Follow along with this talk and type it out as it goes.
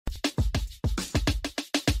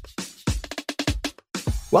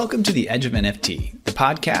Welcome to The Edge of NFT, the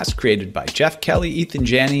podcast created by Jeff Kelly, Ethan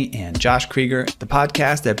Janney, and Josh Krieger, the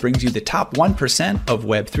podcast that brings you the top 1% of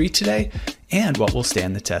Web3 today and what will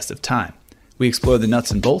stand the test of time. We explore the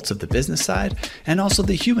nuts and bolts of the business side and also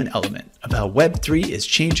the human element of how Web3 is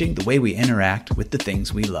changing the way we interact with the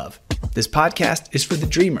things we love. This podcast is for the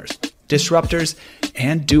dreamers, disruptors,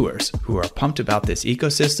 and doers who are pumped about this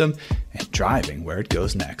ecosystem and driving where it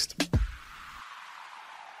goes next.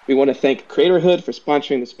 We want to thank Creatorhood for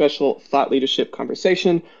sponsoring the special thought leadership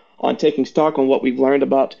conversation on taking stock on what we've learned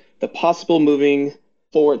about the possible moving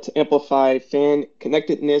forward to amplify fan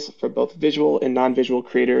connectedness for both visual and non-visual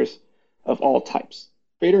creators of all types.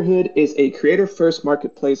 Creatorhood is a creator-first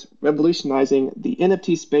marketplace revolutionizing the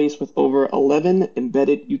NFT space with over 11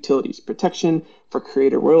 embedded utilities, protection for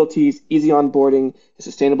creator royalties, easy onboarding, and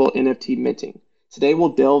sustainable NFT minting. Today, we'll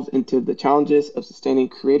delve into the challenges of sustaining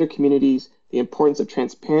creator communities, the importance of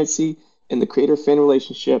transparency in the creator-fan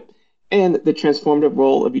relationship, and the transformative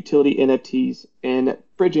role of utility NFTs in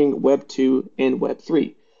bridging Web 2 and Web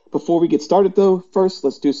 3. Before we get started, though, first,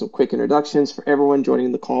 let's do some quick introductions for everyone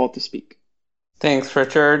joining the call to speak. Thanks,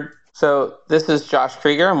 Richard. So this is Josh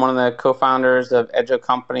Krieger. I'm one of the co-founders of Edge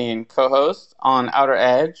Company and co-host. On Outer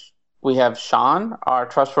Edge, we have Sean, our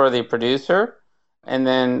trustworthy producer, and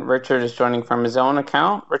then Richard is joining from his own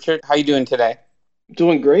account. Richard, how are you doing today?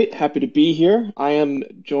 Doing great. Happy to be here. I am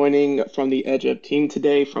joining from the Edge Up team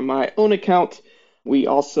today from my own account. We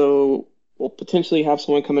also will potentially have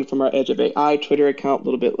someone coming from our Edge of AI Twitter account a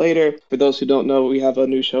little bit later. For those who don't know, we have a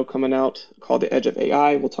new show coming out called The Edge of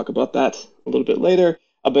AI. We'll talk about that a little bit later.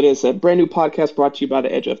 But it's a brand new podcast brought to you by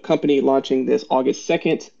the Edge of Company, launching this August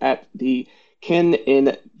 2nd at the Ken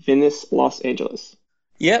in Venice, Los Angeles.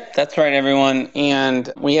 Yep, that's right, everyone.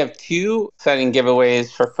 And we have two exciting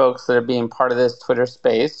giveaways for folks that are being part of this Twitter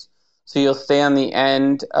space. So you'll stay on the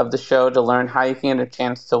end of the show to learn how you can get a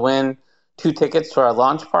chance to win 2 tickets to our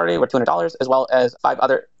launch party worth $200, as well as 5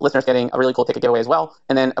 other listeners getting a really cool ticket giveaway as well.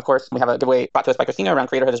 And then, of course, we have a giveaway brought to us by Christina around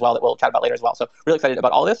Creatorhood as well that we'll chat about later as well. So really excited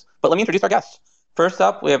about all this. But let me introduce our guests. First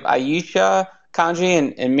up, we have Aisha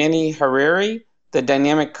Kanji and Minnie Hariri, the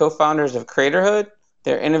dynamic co-founders of Creatorhood.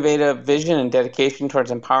 Their innovative vision and dedication towards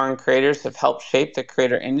empowering creators have helped shape the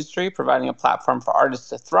creator industry, providing a platform for artists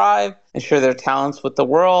to thrive and share their talents with the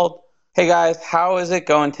world. Hey guys, how is it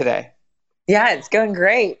going today? Yeah, it's going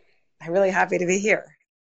great. I'm really happy to be here.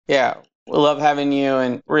 Yeah, we love having you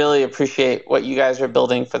and really appreciate what you guys are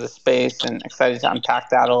building for the space and excited to unpack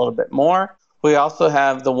that a little bit more. We also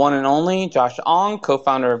have the one and only Josh Ong,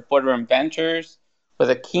 co-founder of Boardroom Ventures. With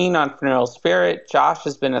a keen entrepreneurial spirit, Josh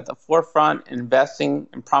has been at the forefront in investing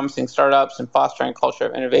in promising startups and fostering a culture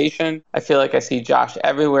of innovation. I feel like I see Josh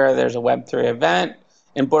everywhere there's a Web3 event.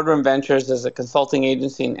 And Boardroom Ventures is a consulting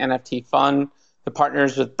agency and NFT fund that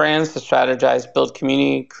partners with brands to strategize, build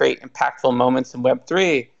community, create impactful moments in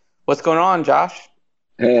Web3. What's going on, Josh?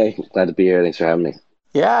 Hey, glad to be here. Thanks for having me.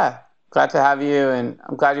 Yeah, glad to have you. And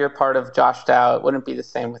I'm glad you're a part of Josh DAO. It wouldn't be the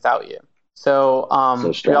same without you. So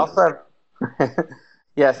we also have...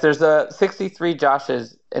 Yes, there's 63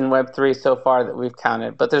 Joshes in Web3 so far that we've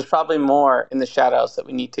counted, but there's probably more in the shadows that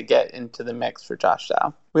we need to get into the mix for Josh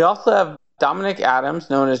DAO. We also have Dominic Adams,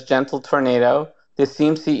 known as Gentle Tornado, the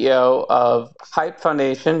esteemed CEO of Hype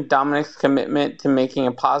Foundation. Dominic's commitment to making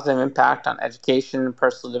a positive impact on education and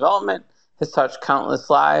personal development has touched countless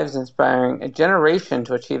lives, inspiring a generation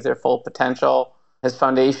to achieve their full potential. His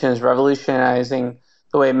foundation is revolutionizing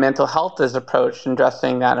the way mental health is approached and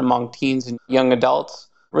addressing that among teens and young adults.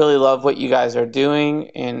 Really love what you guys are doing,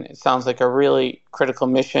 and it sounds like a really critical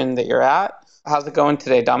mission that you're at. How's it going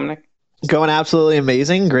today, Dominic? Going absolutely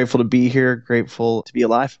amazing. Grateful to be here. Grateful to be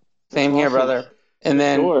alive. Same here, brother. And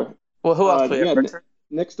then, sure. Well, who else?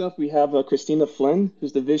 Next up, we have Christina Flynn,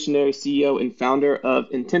 who's the visionary CEO and founder of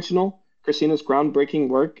Intentional. Christina's groundbreaking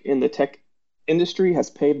work in the tech industry has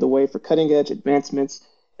paved the way for cutting-edge advancements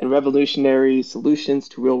and revolutionary solutions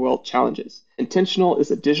to real-world challenges. Intentional is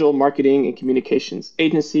a digital marketing and communications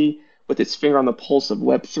agency with its finger on the pulse of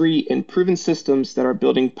Web3 and proven systems that are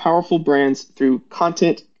building powerful brands through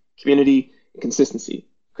content, community, and consistency.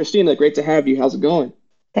 Christina, great to have you. How's it going?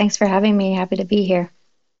 Thanks for having me. Happy to be here.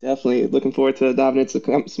 Definitely. Looking forward to diving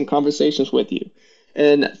into some conversations with you.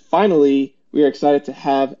 And finally, we are excited to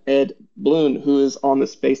have Ed Bloom, who is on the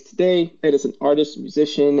space today. Ed is an artist,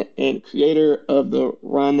 musician, and creator of the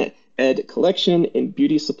Run Ed collection, and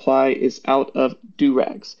beauty supply is out of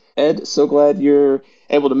do-rags. Ed, so glad you're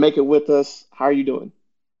able to make it with us. How are you doing?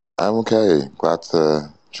 I'm okay. Glad to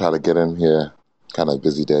try to get in here. Kind of a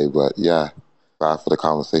busy day, but yeah, glad for the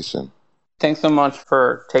conversation. Thanks so much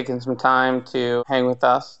for taking some time to hang with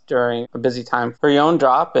us during a busy time for your own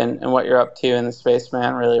drop and what you're up to in the space,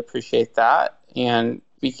 man. Really appreciate that. And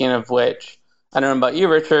speaking of which, I don't know about you,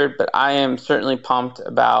 Richard, but I am certainly pumped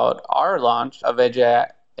about our launch of Edge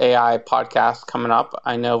AI podcast coming up.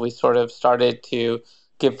 I know we sort of started to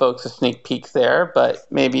give folks a sneak peek there, but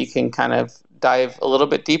maybe you can kind of dive a little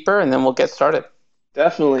bit deeper and then we'll get started.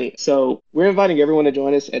 Definitely. So we're inviting everyone to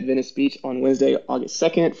join us at Venice Beach on Wednesday, August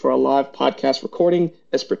 2nd for a live podcast recording,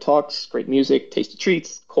 expert talks, great music, tasty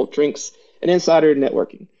treats, cold drinks, and insider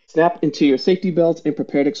networking. Snap into your safety belt and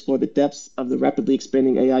prepare to explore the depths of the rapidly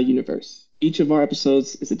expanding AI universe. Each of our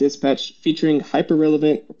episodes is a dispatch featuring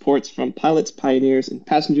hyper-relevant reports from pilots, pioneers, and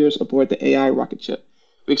passengers aboard the AI rocket ship.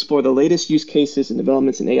 We explore the latest use cases and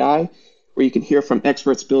developments in AI, where you can hear from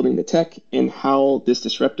experts building the tech and how this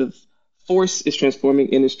disruptive force is transforming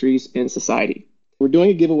industries and society. We're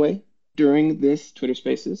doing a giveaway during this Twitter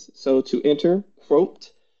Spaces. So to enter,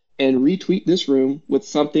 quote, and retweet this room with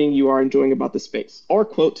something you are enjoying about the space, or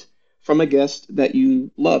quote from a guest that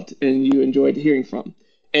you loved and you enjoyed hearing from.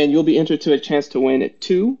 And you'll be entered to a chance to win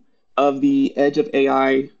 2 of the Edge of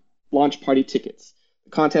AI launch party tickets.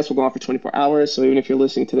 The contest will go on for 24 hours, so even if you're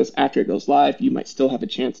listening to this after it goes live, you might still have a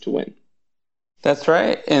chance to win. That's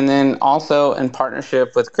right. And then also in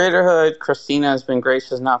partnership with Creatorhood, Christina has been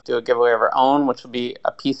gracious enough to do a giveaway of her own, which will be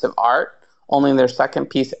a piece of art, only their second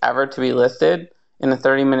piece ever to be listed in a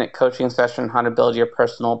 30-minute coaching session, how to build your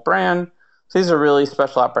personal brand. So these are really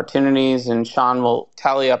special opportunities, and Sean will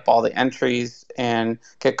tally up all the entries and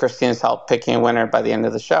get Christina's help picking a winner by the end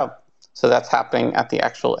of the show. So that's happening at the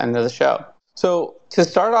actual end of the show. So to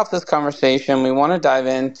start off this conversation, we want to dive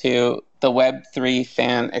into the Web3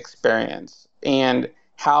 fan experience and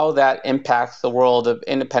how that impacts the world of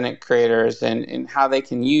independent creators and how they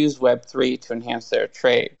can use Web3 to enhance their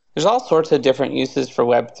trade. There's all sorts of different uses for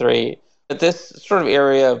Web3, but this sort of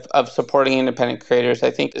area of supporting independent creators,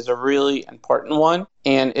 I think, is a really important one.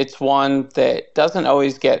 And it's one that doesn't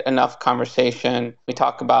always get enough conversation. We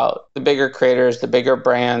talk about the bigger creators, the bigger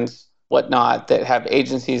brands, whatnot, that have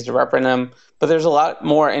agencies to represent them, but there's a lot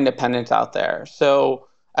more independents out there. So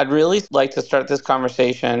I'd really like to start this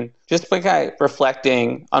conversation just by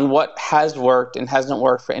reflecting on what has worked and hasn't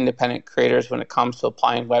worked for independent creators when it comes to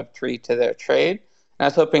applying Web3 to their trade. And I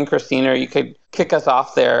was hoping, Christina, you could kick us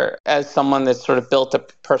off there as someone that's sort of built a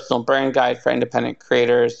personal brand guide for independent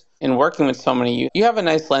creators and working with so many. You have a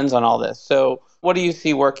nice lens on all this. So what do you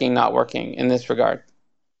see working, not working in this regard?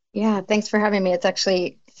 Yeah, thanks for having me. It's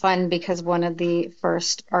actually fun because one of the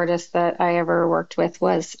first artists that I ever worked with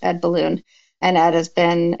was Ed Balloon. And Ed has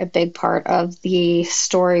been a big part of the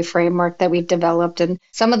story framework that we've developed and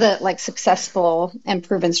some of the successful and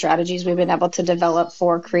proven strategies we've been able to develop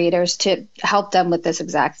for creators to help them with this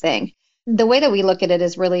exact thing. The way that we look at it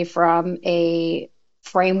is really from a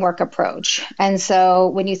framework approach. And so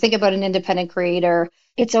when you think about an independent creator,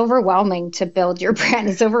 it's overwhelming to build your brand.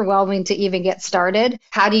 It's overwhelming to even get started.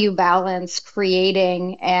 How do you balance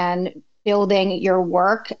creating and building your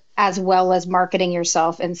work as well as marketing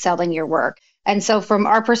yourself and selling your work? And so from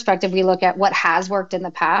our perspective, we look at what has worked in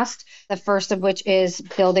the past, the first of which is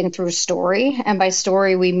building through story. And by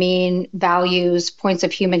story, we mean values, points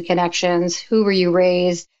of human connections. Who were you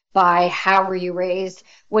raised by? How were you raised?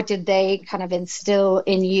 What did they kind of instill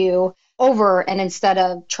in you over and instead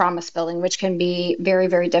of trauma spilling, which can be very,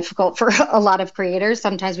 very difficult for a lot of creators.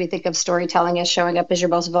 Sometimes we think of storytelling as showing up as your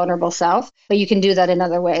most vulnerable self, but you can do that in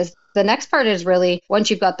other ways. The next part is really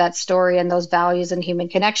once you've got that story and those values and human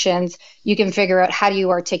connections, you can figure out how do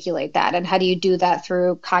you articulate that and how do you do that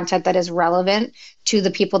through content that is relevant to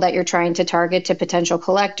the people that you're trying to target, to potential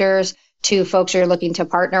collectors, to folks you're looking to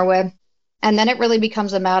partner with. And then it really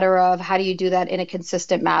becomes a matter of how do you do that in a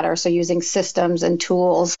consistent manner? So using systems and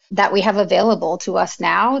tools that we have available to us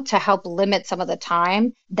now to help limit some of the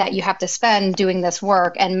time that you have to spend doing this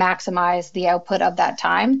work and maximize the output of that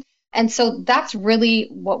time. And so that's really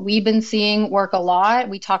what we've been seeing work a lot.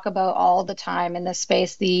 We talk about all the time in this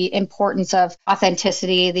space, the importance of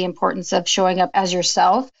authenticity, the importance of showing up as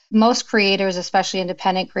yourself. Most creators, especially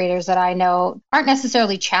independent creators that I know, aren't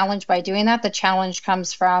necessarily challenged by doing that. The challenge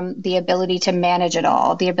comes from the ability to manage it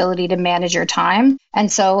all, the ability to manage your time. And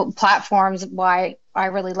so platforms, why I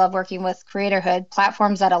really love working with Creatorhood,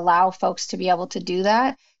 platforms that allow folks to be able to do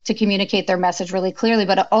that, to communicate their message really clearly,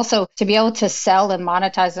 but also to be able to sell and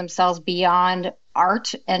monetize themselves beyond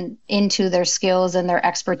art and into their skills and their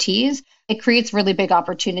expertise. It creates really big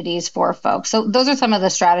opportunities for folks. So those are some of the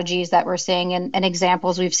strategies that we're seeing, and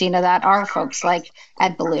examples we've seen of that are folks like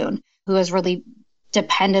Ed Balloon, who has really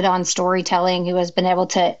depended on storytelling, who has been able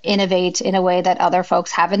to innovate in a way that other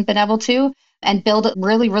folks haven't been able to. and build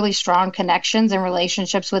really, really strong connections and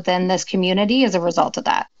relationships within this community as a result of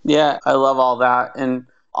that. Yeah, I love all that. And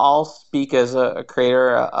I'll speak as a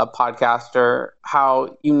creator, a podcaster,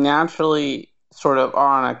 how you naturally sort of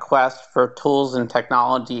are on a quest for tools and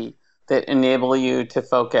technology that enable you to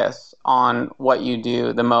focus on what you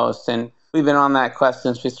do the most. And we've been on that quest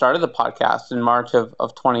since we started the podcast in March of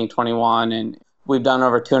 2021. And we've done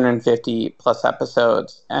over 250 plus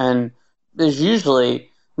episodes. And there's usually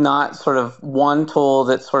not sort of one tool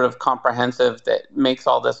that's sort of comprehensive that makes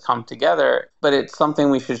all this come together, but it's something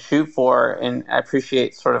we should shoot for. And I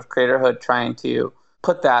appreciate sort of Creatorhood trying to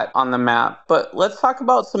put that on the map. But let's talk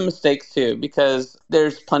about some mistakes too, because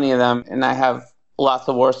there's plenty of them. And I have lots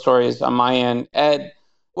of war stories on my end. Ed,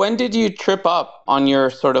 when did you trip up on your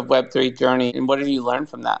sort of Web3 journey, and what did you learn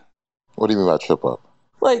from that? What do you mean by trip up?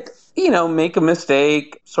 Like, make a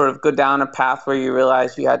mistake, sort of go down a path where you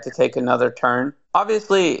realize you had to take another turn.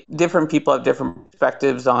 Obviously, different people have different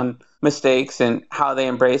perspectives on mistakes and how they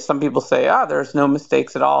embrace. Some people say, there's no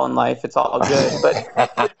mistakes at all in life. It's all good.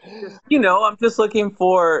 But, I'm just looking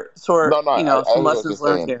for some lessons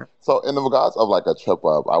learned here. So in the regards of like a trip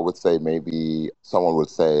up, I would say maybe someone would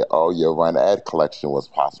say, your run ad collection was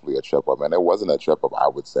possibly a trip up. And it wasn't a trip up, I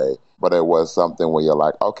would say. But it was something where you're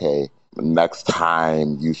like, okay, next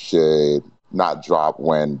time you should not drop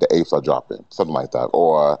when the apes are dropping, something like that.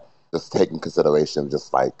 Or just take in consideration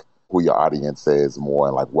just like who your audience is more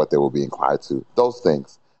and like what they will be inclined to, those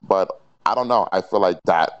things. But I don't know. I feel like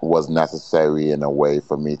that was necessary in a way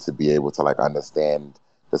for me to be able to like understand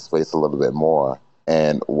the space a little bit more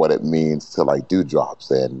and what it means to like do drops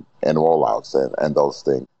and rollouts and those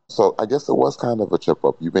things. So I guess it was kind of a trip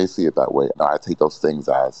up. You may see it that way. I take those things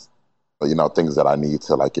as, things that I need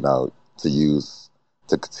to like, to use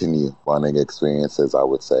to continue running experiences, I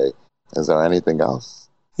would say. Is there anything else?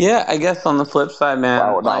 Yeah, I guess on the flip side, man.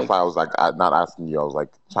 I was like, I'm not asking you. I was like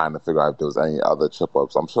trying to figure out if there was any other trip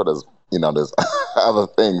ups. I'm sure there's other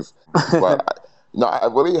things, but I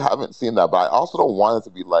really haven't seen that. But I also don't want it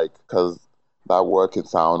to be like, because that word can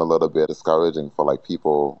sound a little bit discouraging for like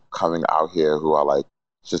people coming out here who are like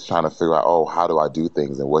just trying to figure out, how do I do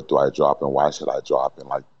things and what do I drop and why should I drop and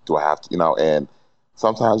like, do I have to, and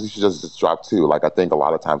sometimes you should just drop too. Like I think a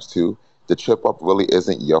lot of times too, the trip up really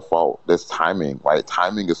isn't your fault. There's timing, right?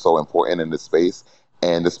 Timing is so important in this space,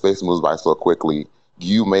 and the space moves by so quickly.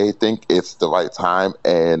 You may think it's the right time,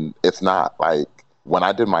 and it's not. Like, when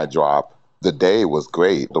I did my drop, the day was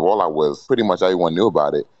great. The rollout was pretty much everyone knew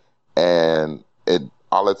about it, and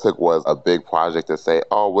all it took was a big project to say,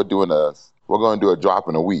 we're going to do a drop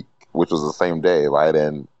in a week, which was the same day, right?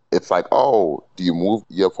 And it's like, do you move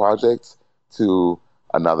your project to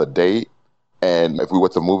another date? And if we were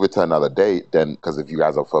to move it to another date, then, because if you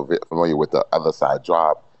guys are familiar with the other side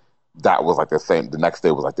drop, that was like the next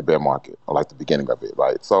day was like the bear market or like the beginning of it,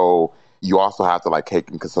 right? So you also have to like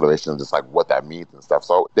take in consideration just like what that means and stuff.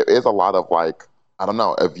 So there is a lot of like, I don't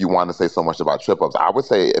know if you want to say so much about trip ups. I would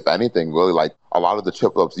say, if anything, really like a lot of the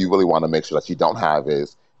trip ups you really want to make sure that you don't have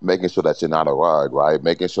is making sure that you're not a rug, right?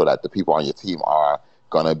 Making sure that the people on your team are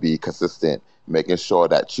going to be consistent, making sure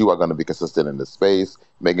that you are going to be consistent in the space,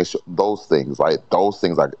 making sure those things, right? Those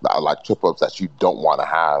things are like trip ups that you don't want to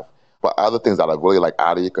have. But other things that are really like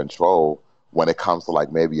out of your control when it comes to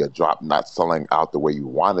like maybe a drop not selling out the way you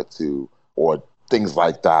want it to, or things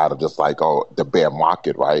like that, or just like, the bear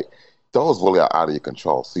market, right? Those really are out of your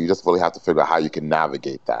control. So you just really have to figure out how you can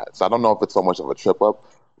navigate that. So I don't know if it's so much of a trip up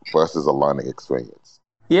versus a learning experience.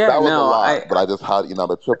 Yeah, that was a lot, but I just had,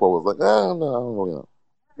 the trip up was like, no.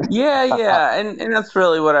 Yeah. And that's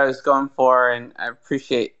really what I was going for. And I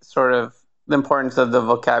appreciate sort of the importance of the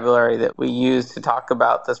vocabulary that we use to talk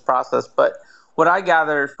about this process. But what I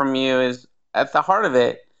gathered from you is, at the heart of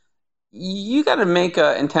it, you got to make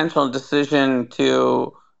an intentional decision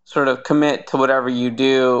to sort of commit to whatever you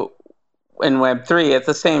do in Web3. At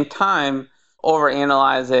the same time,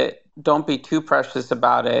 overanalyze it. Don't be too precious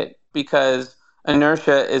about it, because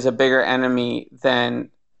inertia is a bigger enemy than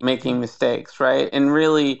making mistakes, right? And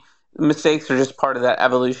really, mistakes are just part of that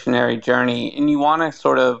evolutionary journey. And you want to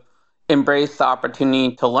sort of embrace the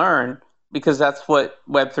opportunity to learn, because that's what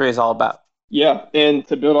Web3 is all about. Yeah, and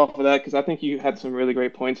to build off of that, because I think you had some really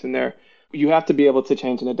great points in there, you have to be able to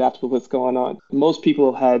change and adapt with what's going on. Most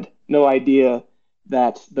people had no idea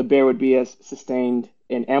that the bear would be as sustained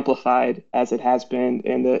and amplified as it has been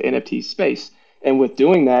in the NFT space. And with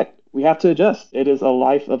doing that, we have to adjust. It is a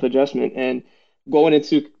life of adjustment. And going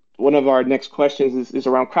into one of our next questions is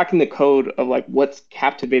around cracking the code of like what's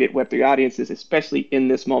captivated Web3 audiences, especially in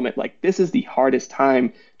this moment. Like, this is the hardest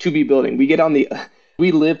time to be building. We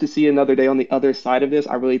we live to see another day on the other side of this.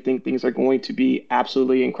 I really think things are going to be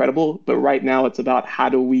absolutely incredible. But right now, it's about how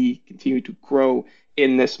do we continue to grow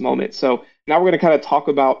in this moment. So now we're going to kind of talk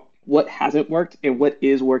about what hasn't worked and what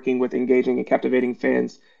is working with engaging and captivating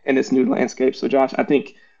fans in this new landscape. So Josh, I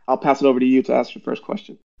think I'll pass it over to you to ask your first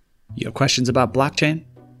question. You have questions about blockchain?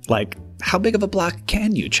 Like, how big of a block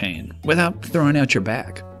can you chain without throwing out your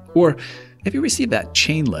bag? Or if you received that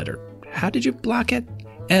chain letter, how did you block it?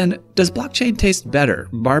 And does blockchain taste better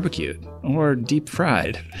barbecued or deep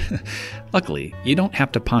fried? Luckily, you don't have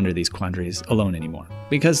to ponder these quandaries alone anymore,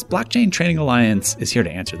 because Blockchain Training Alliance is here to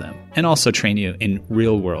answer them and also train you in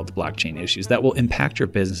real-world blockchain issues that will impact your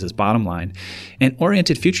business's bottom line and orient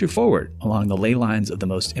it future forward along the ley lines of the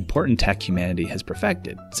most important tech humanity has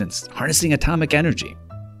perfected since harnessing atomic energy.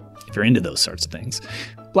 If you're into those sorts of things,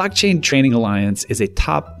 Blockchain Training Alliance is a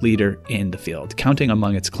top leader in the field, counting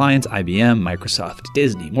among its clients IBM, Microsoft,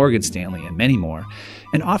 Disney, Morgan Stanley, and many more,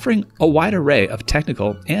 and offering a wide array of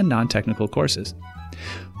technical and non-technical courses.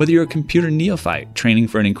 Whether you're a computer neophyte training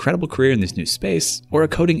for an incredible career in this new space, or a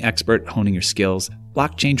coding expert honing your skills,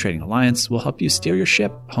 Blockchain Training Alliance will help you steer your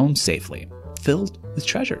ship home safely, filled with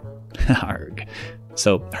treasure. Arg.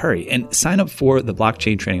 So hurry and sign up for the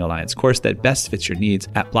Blockchain Training Alliance course that best fits your needs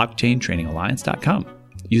at blockchaintrainingalliance.com.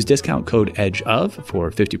 Use discount code EDGEOF for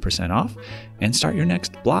 50% off and start your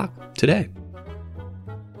next block today.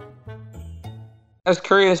 I was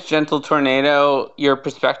curious, Gentle Tornado, your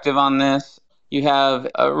perspective on this. You have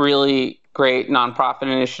a really great nonprofit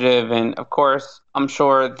initiative, and of course, I'm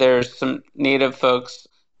sure there's some native folks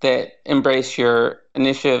that embrace your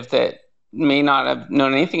initiative that may not have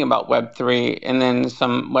known anything about Web3, and then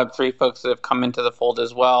some Web3 folks that have come into the fold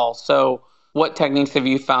as well. So what techniques have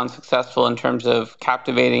you found successful in terms of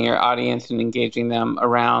captivating your audience and engaging them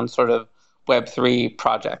around sort of Web3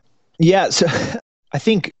 projects? Yeah, so I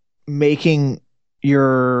think making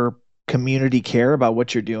your community care about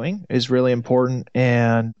what you're doing is really important.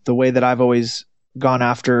 And the way that I've always gone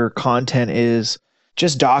after content is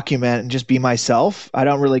just document and just be myself. I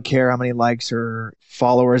don't really care how many likes or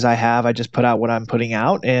followers I have. I just put out what I'm putting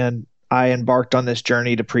out. And I embarked on this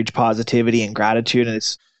journey to preach positivity and gratitude. And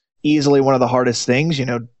it's easily one of the hardest things.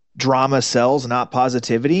 Drama sells, not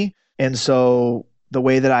positivity. And so the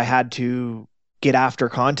way that I had to get after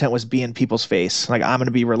content was be in people's face. Like, I'm going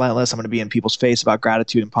to be relentless. I'm going to be in people's face about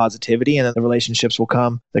gratitude and positivity. And then the relationships will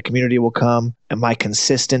come, the community will come. And my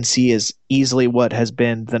consistency is easily what has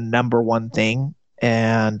been the number one thing.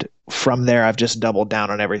 And from there, I've just doubled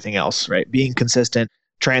down on everything else, right? Being consistent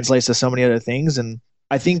translates to so many other things. And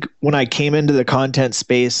I think when I came into the content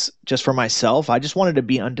space just for myself, I just wanted to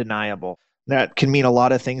be undeniable. That can mean a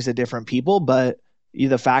lot of things to different people, but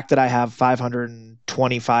the fact that I have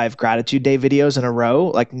 525 Gratitude Day videos in a row,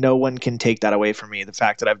 like, no one can take that away from me. The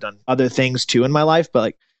fact that I've done other things too in my life, but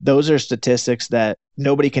like, those are statistics that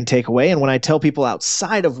nobody can take away. And when I tell people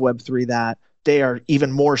outside of Web3 that, they are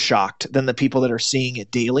even more shocked than the people that are seeing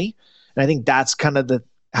it daily. And I think that's kind of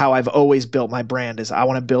how I've always built my brand is I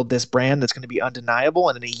want to build this brand that's going to be undeniable.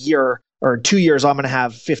 And in a year or 2 years, I'm going to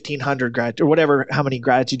have 1,500 or whatever, how many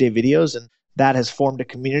Gratitude Day videos. And that has formed a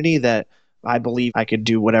community that I believe I could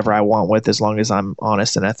do whatever I want with as long as I'm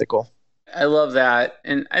honest and ethical. I love that.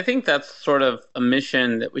 And I think that's sort of a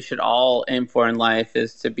mission that we should all aim for in life,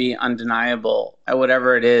 is to be undeniable at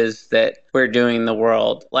whatever it is that we're doing in the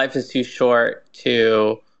world. Life is too short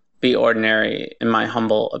to be ordinary, in my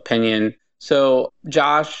humble opinion. So,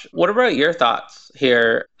 Josh, what about your thoughts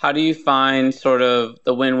here? How do you find sort of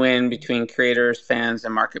the win-win between creators, fans,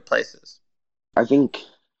 and marketplaces? I think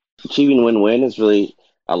achieving win-win is really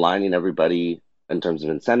aligning everybody in terms of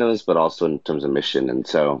incentives, but also in terms of mission. And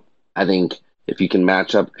so I think if you can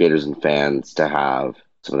match up creators and fans to have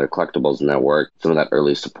some of their collectibles in their work, some of that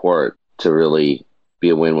early support to really be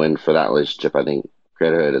a win-win for that relationship, I think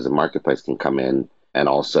Creatorhood as a marketplace can come in and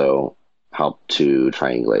also help to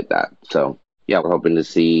triangulate that. So yeah, we're hoping to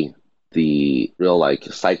see the real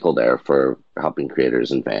cycle there for helping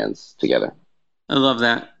creators and fans together. I love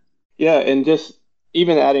that. Yeah, and just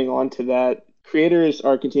even adding on to that, creators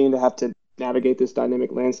are continuing to have to navigate this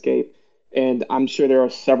dynamic landscape. And I'm sure there are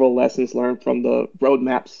several lessons learned from the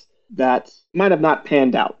roadmaps that might have not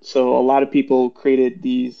panned out. So a lot of people created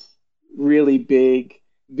these really big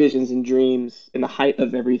visions and dreams in the height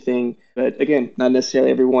of everything. But again, not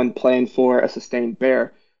necessarily everyone planned for a sustained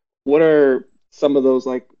bear. What are some of those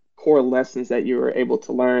core lessons that you were able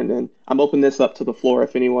to learn? And I'm opening this up to the floor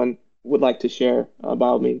if anyone would like to share, by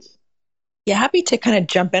all means. Yeah, happy to kind of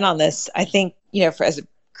jump in on this. I think, as a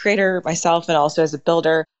creator myself and also as a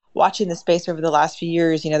builder, watching the space over the last few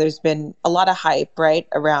years, there's been a lot of hype, right,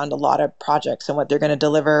 around a lot of projects and what they're going to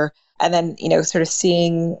deliver. And then, sort of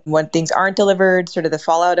seeing when things aren't delivered, sort of the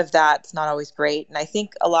fallout of that's not always great. And I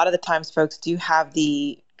think a lot of the times folks do have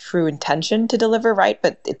the true intention to deliver, right?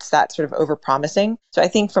 But it's that sort of overpromising. So I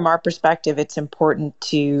think from our perspective, it's important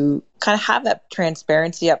to kind of have that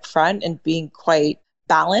transparency up front and being quite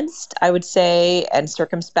balanced, I would say, and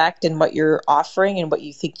circumspect in what you're offering and what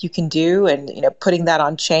you think you can do, and putting that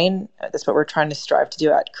on chain. That's what we're trying to strive to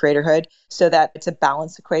do at Creatorhood, so that it's a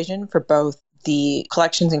balanced equation for both the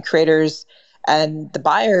collections and creators and the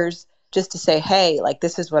buyers, just to say, hey, like,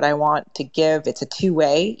 this is what I want to give. It's a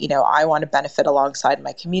two-way. I want to benefit alongside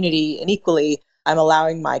my community, and equally, I'm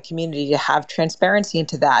allowing my community to have transparency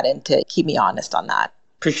into that and to keep me honest on that.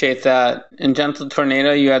 Appreciate that. And Gentle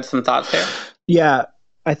Tornado, you had some thoughts there? Yeah,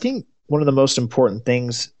 I think one of the most important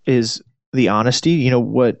things is the honesty.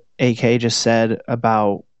 What AK just said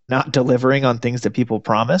about not delivering on things that people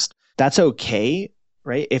promised. That's okay,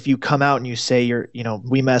 right? If you come out and you say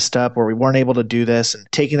we messed up or we weren't able to do this, and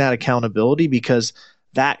taking that accountability, because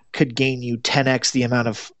that could gain you 10x the amount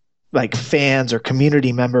of like fans or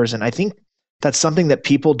community members. And I think that's something that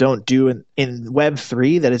people don't do in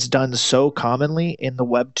Web3 that it's done so commonly in the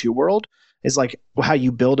Web2 world, is like how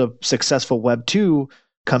you build a successful Web2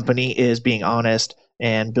 company is being honest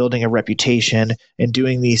and building a reputation and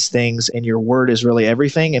doing these things, and your word is really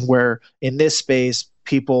everything. And where in this space,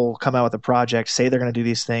 people come out with a project, say they're going to do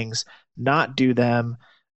these things, not do them,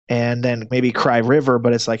 and then maybe cry river,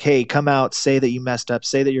 but it's like, hey, come out, say that you messed up,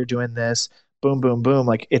 say that you're doing this, boom, boom, boom.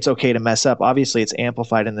 Like, it's okay to mess up. Obviously, it's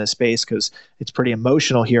amplified in this space because it's pretty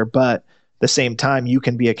emotional here, but at the same time, you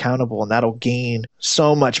can be accountable, and that'll gain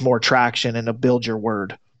so much more traction and to build your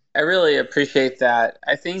word. I really appreciate that.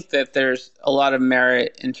 I think that there's a lot of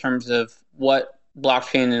merit in terms of what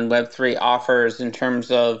blockchain and Web3 offers in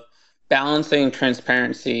terms of balancing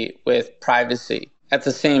transparency with privacy. At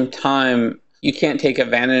the same time, you can't take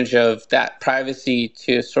advantage of that privacy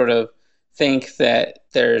to sort of think that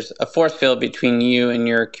there's a force field between you and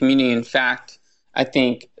your community. In fact, I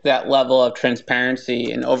think that level of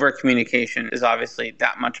transparency and over communication is obviously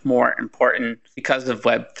that much more important because of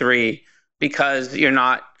Web3, because you're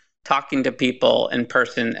not talking to people in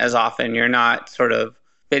person as often. You're not sort of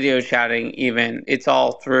video chatting even. It's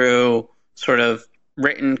all through sort of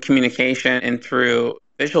written communication and through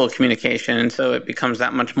visual communication. And so it becomes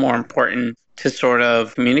that much more important to sort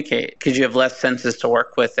of communicate because you have less senses to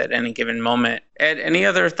work with at any given moment. Ed, any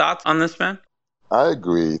other thoughts on this, man? I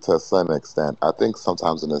agree to a certain extent. I think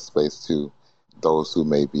sometimes in this space too, those who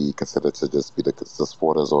may be considered to just be the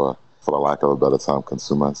supporters, or for the lack of a better term,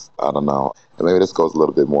 consumers, I don't know. And maybe this goes a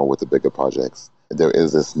little bit more with the bigger projects. There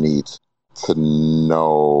is this need to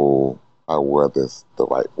know I word this the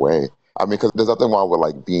right way. I mean, because there's nothing wrong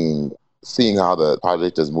with seeing how the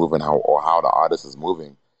project is moving, or how the artist is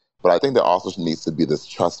moving. But I think there also needs to be this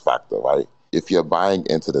trust factor, right? If you're buying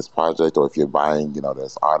into this project, or if you're buying,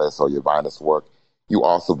 this artist, or you're buying this work, you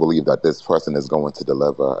also believe that this person is going to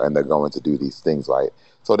deliver and they're going to do these things, right?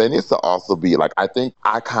 So there needs to also be, I think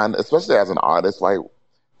especially as an artist, right,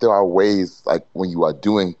 there are ways, when you are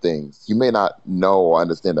doing things, you may not know or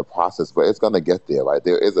understand the process, but it's going to get there, right?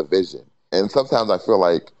 There is a vision. And sometimes I feel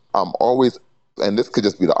like I'm always, and this could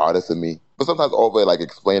just be the artist in me, but sometimes over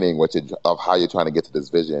explaining of how you're trying to get to this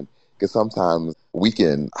vision can sometimes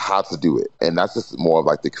weaken how to do it. And that's just more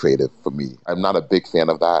of the creative for me. I'm not a big fan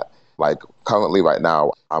of that. Currently right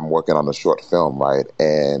now, I'm working on a short film, right?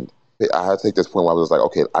 And I had to take this point where I was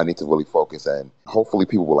okay, I need to really focus, and hopefully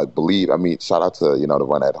people will believe. I mean, shout out to, the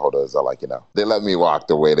run ad holders are they let me rock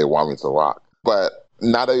the way they want me to rock. But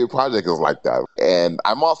not every project is like that. And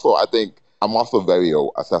I'm also very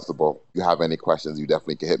accessible. If you have any questions, you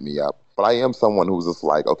definitely can hit me up. But I am someone who's just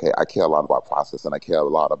okay, I care a lot about process, and I care a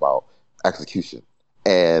lot about execution.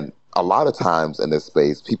 And a lot of times in this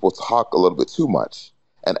space, people talk a little bit too much,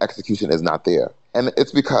 and execution is not there. And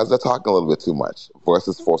it's because they're talking a little bit too much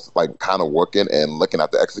versus for kind of working and looking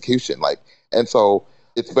at the execution. And so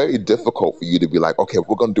it's very difficult for you to be okay,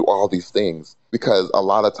 we're going to do all these things, because a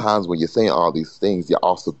lot of times when you're saying all these things, you're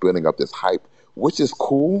also building up this hype, which is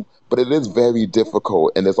cool, but it is very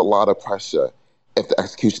difficult. And there's a lot of pressure if the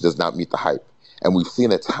execution does not meet the hype. And we've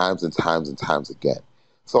seen it times and times and times again.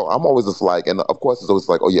 So I'm always just and of course it's always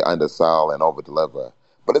oh, you undersell and over deliver.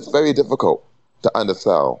 But it's very difficult to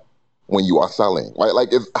undersell when you are selling, right?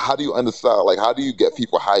 How do you undersell? How do you get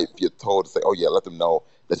people hyped? You're told to say, oh yeah, let them know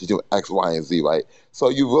that you're doing X, Y, and Z, right? So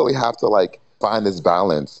you really have to find this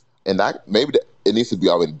balance, and that maybe it needs to be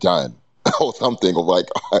already done or something, or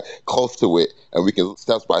close to it, and we can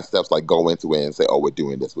steps by steps go into it and say, oh, we're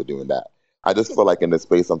doing this, we're doing that. I just feel in this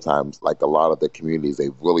space sometimes, a lot of the communities, they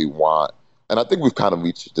really want, and I think we've kind of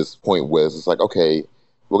reached this point where it's just okay,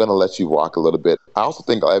 we're going to let you walk a little bit. I also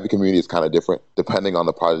think every community is kind of different depending on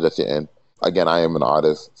the project that you're in. Again, I am an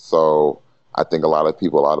artist, so I think a lot of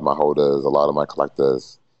people, a lot of my holders, a lot of my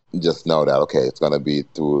collectors just know that, okay, it's going to be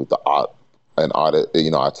through the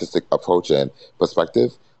artistic approach and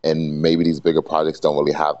perspective. And maybe these bigger projects don't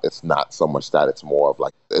really have, it's not so much that, it's more of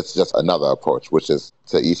like, it's just another approach, which is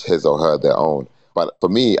to each his or her their own. But for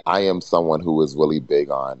me, I am someone who is really big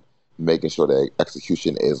on making sure that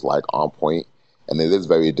execution is like on point. And it is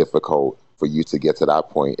very difficult for you to get to that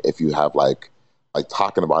point if you have like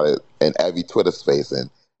talking about it in every Twitter space and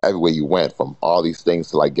everywhere you went, from all these things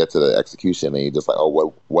to like get to the execution, and you're just like,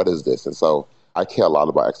 oh, what is this? And so I care a lot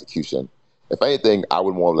about execution. If anything, I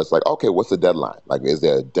would more or less like, okay, what's the deadline? Like, is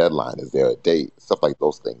there a deadline? Is there a date? Stuff like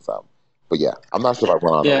those things. But yeah, I'm not sure if I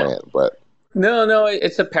went on a rant, but. No,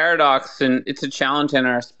 it's a paradox and it's a challenge in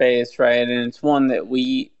our space, right? And it's one that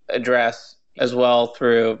we address as well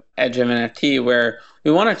through Edge of NFT, where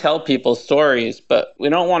we want to tell people stories, but we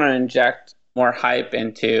don't want to inject more hype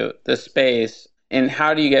into the space. And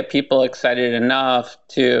how do you get people excited enough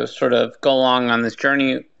to sort of go along on this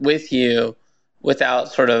journey with you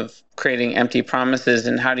without sort of creating empty promises?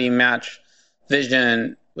 And how do you match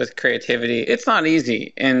vision with creativity? It's not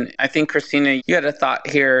easy. And I think, Christina, you had a thought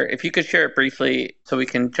here. If you could share it briefly so we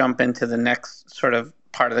can jump into the next sort of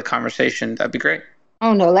part of the conversation, that'd be great.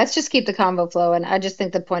 Oh, no, let's just keep the convo flowing. I just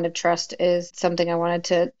think the point of trust is something I wanted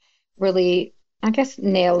to really, I guess,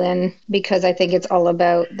 nail in, because I think it's all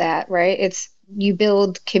about that, right? It's you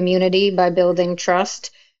build community by building trust.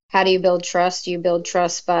 How do you build trust? You build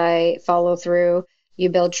trust by follow through. You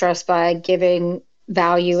build trust by giving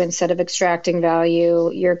value instead of extracting value.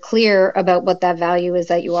 You're clear about what that value is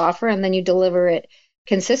that you offer, and then you deliver it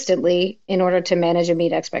consistently in order to manage and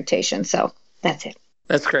meet expectations. So that's it.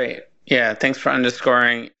 That's great. Yeah, thanks for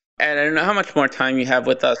underscoring. And I don't know how much more time you have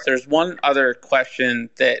with us. There's one other question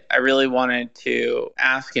that I really wanted to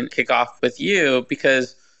ask and kick off with you,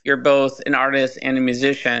 because you're both an artist and a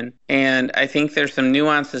musician. And I think there's some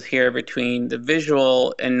nuances here between the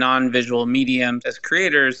visual and non-visual mediums as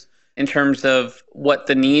creators in terms of what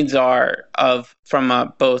the needs are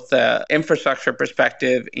from both the infrastructure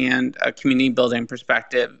perspective and a community building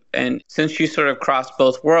perspective. And since you sort of cross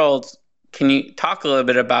both worlds, can you talk a little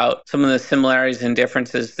bit about some of the similarities and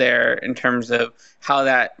differences there in terms of how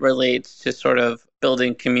that relates to sort of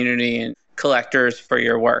building community and collectors for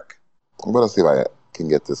your work? I'm going to see if I can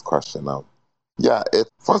get this question out. Yeah,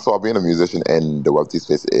 first of all, being a musician in the Web3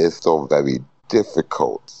 space is so very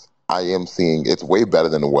difficult. I am seeing it's way better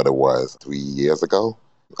than what it was 3 years ago.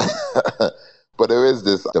 But there is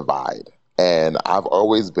this divide. And I've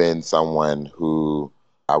always been someone who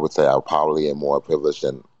I would say I probably am more privileged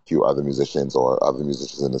than few other musicians or other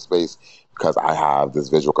musicians in the space, because I have this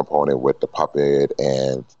visual component with the puppet,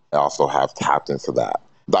 and I also have tapped into that.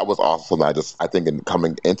 That was also something I think in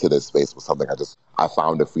coming into this space was something I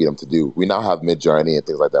found the freedom to do. We now have Midjourney and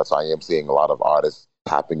things like that, so I am seeing a lot of artists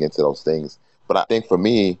tapping into those things. But I think for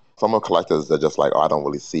me, some of collectors are just like, oh, I don't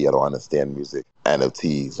really see it or understand music,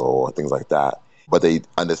 NFTs or things like that, but they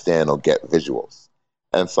understand or get visuals.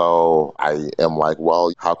 And so I am like,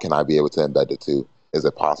 well, how can I be able to embed it too? Is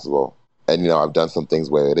it possible? And, I've done some things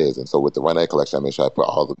where it is. And so with the Run A collection, I make sure I put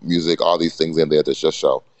all the music, all these things in there to just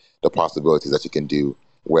show the possibilities that you can do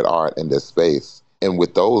with art in this space. And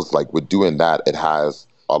with those, like with doing that, it has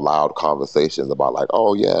allowed conversations about like,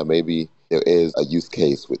 oh yeah, maybe there is a use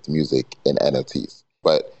case with music and NFTs.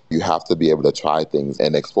 But you have to be able to try things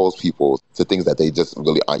and expose people to things that they just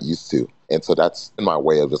really aren't used to. And so that's in my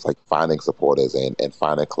way of just like finding supporters and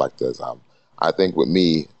finding collectors. I think with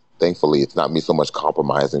me, thankfully, it's not me so much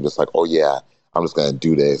compromising, just like, oh yeah, I'm just going to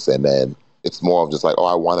do this. And then it's more of just like, oh,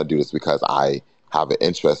 I want to do this because I have an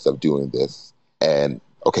interest of doing this. And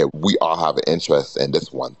okay, we all have an interest in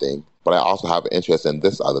this one thing, but I also have an interest in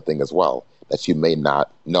this other thing as well that you may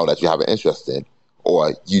not know that you have an interest in,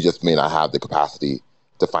 or you just may not have the capacity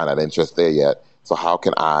to find that interest there yet. So how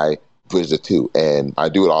can I bridge the two? And I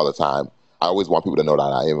do it all the time. I always want people to know that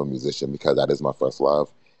I am a musician because that is my first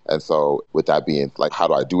love. And so with that being like, how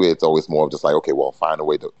do I do it? It's always more of just like, okay, well, find a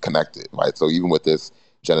way to connect it, right? So even with this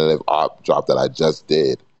generative art drop that I just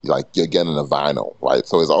did, like you're getting a vinyl, right?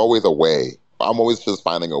 So it's always a way. I'm always just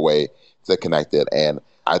finding a way to connect it. And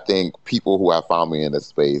I think people who have found me in this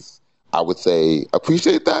space, I would say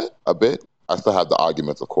appreciate that a bit. I still have the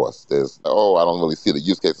arguments, of course. There's, oh, I don't really see the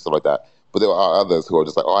use case and stuff like that. But there are others who are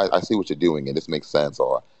just like, oh, I see what you're doing and this makes sense,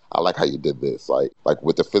 or I like how you did this. Like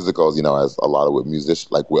with the physicals, as a lot of with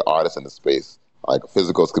musicians, like with artists in the space, like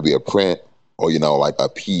physicals could be a print or, like a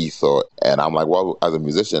piece and I'm like, well, as a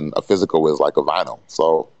musician, a physical is like a vinyl.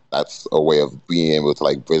 So that's a way of being able to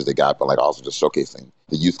like bridge the gap and like also just showcasing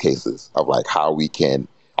the use cases of like how we can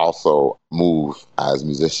also move as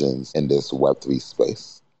musicians in this Web3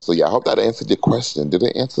 space. So yeah, I hope that answered your question. Did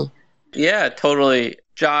it answer? Yeah, totally.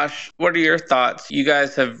 Josh, what are your thoughts? You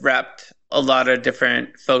guys have repped a lot of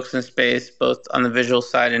different folks in space, both on the visual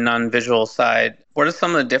side and non-visual side. What are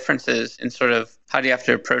some of the differences in sort of how do you have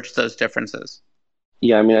to approach those differences?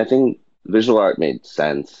 Yeah, I mean, I think visual art made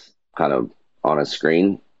sense kind of on a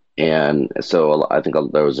screen. And so I think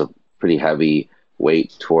there was a pretty heavy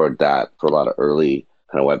weight toward that for a lot of early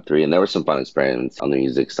kind of Web3. And there were some fun experiments on the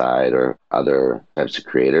music side or other types of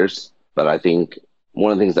creators. But I think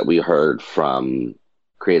one of the things that we heard from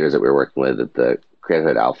creators that we were working with at the Creator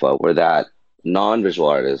Hood Alpha were that non-visual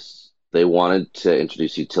artists, they wanted to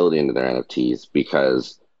introduce utility into their NFTs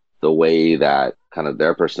because the way that kind of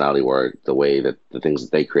their personality worked, the way that the things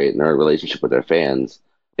that they create in their relationship with their fans,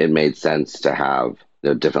 it made sense to have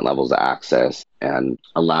different levels of access and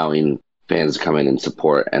allowing fans to come in and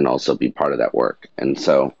support and also be part of that work. And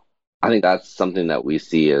so I think that's something that we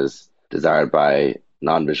see as desired by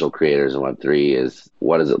non-visual creators in Web3 is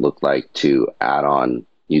what does it look like to add on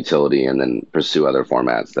utility and then pursue other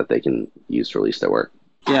formats that they can use to release their work.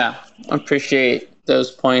 Yeah, I appreciate those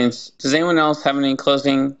points. Does anyone else have any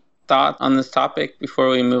closing thought on this topic before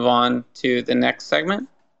we move on to the next segment?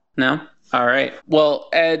 No? All right. Well,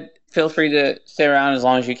 Ed, feel free to stay around as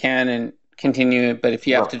long as you can and continue, but if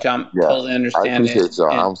you have to jump, totally understand it. I appreciate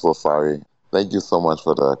y'all. I'm so sorry. Thank you so much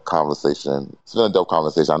for the conversation. It's been a dope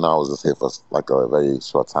conversation. I know I was just here for like a very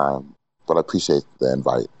short time, but I appreciate the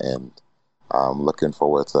invite and I'm looking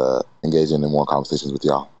forward to engaging in more conversations with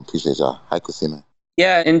y'all. Appreciate y'all. Hi, Christina.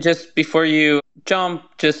 Yeah, and just before you jump,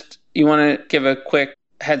 you want to give a quick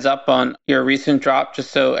heads up on your recent drop,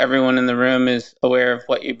 just so everyone in the room is aware of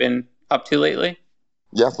what you've been up to lately?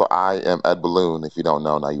 Yeah, so I am Ed Balloon. If you don't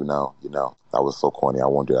know, now you know. That was so corny. I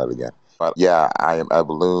won't do that again. But yeah, I am Ed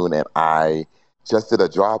Balloon, and I just did a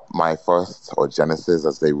drop, my first, or Genesis,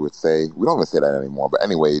 as they would say. We don't even say that anymore. But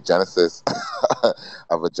anyway, Genesis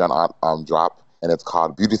of a Gen Art drop, and it's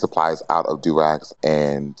called Beauty Supplies Out of Durags,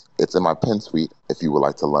 and it's in my pin suite if you would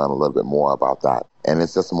like to learn a little bit more about that. And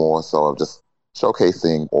it's just more so of just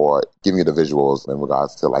showcasing or giving you the visuals in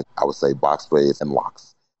regards to, like, I would say box braids and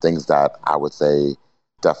locks, things that I would say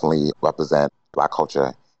definitely represent Black culture.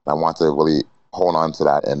 And I want to really hold on to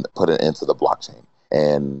that and put it into the blockchain.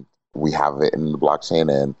 And we have it in the blockchain,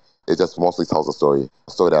 and it just mostly tells a story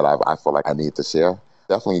that I feel like I need to share.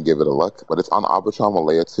 Definitely give it a look. But it's on Arbitrum on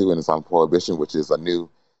Layer 2, and it's on Prohibition, which is a new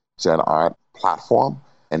Gen Art platform.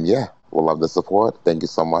 And yeah, we'll love the support. Thank you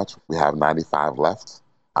so much. We have 95 left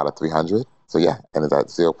out of 300. So yeah, and it's at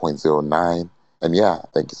 0.09. And yeah,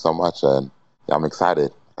 thank you so much. And yeah, I'm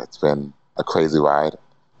excited. It's been a crazy ride.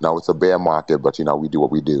 No, it's a bear market, but we do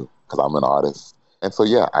what we do because I'm an artist. And so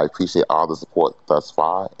yeah, I appreciate all the support thus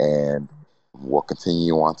far, and we'll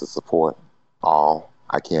continue on to support all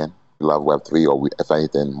I can. We love Web3, or if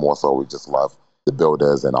anything, more so, we just love the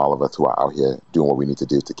builders and all of us who are out here doing what we need to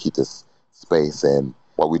do to keep this space and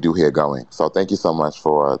what we do here going. So thank you so much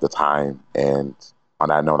for the time. And on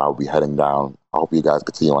that note, I'll be heading down. I hope you guys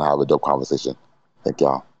continue on to have a dope conversation. Thank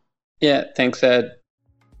y'all. Yeah, thanks, Ed.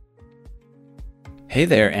 Hey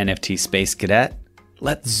there, NFT Space Cadet.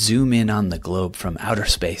 Let's zoom in on the globe from outer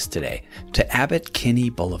space today to Abbot Kinney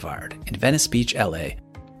Boulevard in Venice Beach, LA.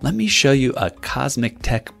 Let me show you a cosmic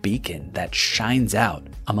tech beacon that shines out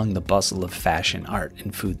among the bustle of fashion, art,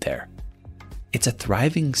 and food there. It's a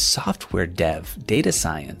thriving software dev, data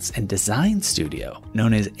science, and design studio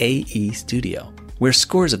known as AE Studio, where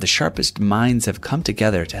scores of the sharpest minds have come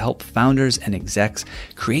together to help founders and execs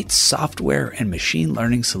create software and machine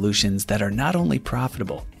learning solutions that are not only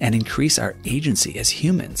profitable and increase our agency as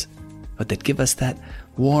humans, but that give us that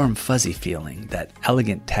warm, fuzzy feeling that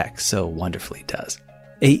elegant tech so wonderfully does.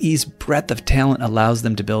 AE's breadth of talent allows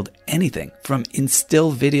them to build anything from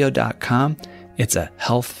instillvideo.com, it's a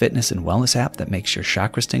health, fitness, and wellness app that makes your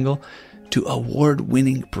chakras tingle, to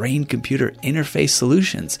award-winning brain-computer interface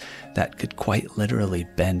solutions that could quite literally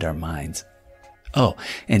bend our minds. Oh,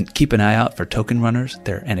 and keep an eye out for Token Runners,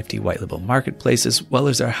 their NFT white label marketplace, as well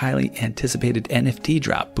as our highly anticipated NFT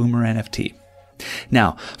drop, Boomer NFT.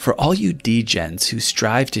 Now, for all you degens who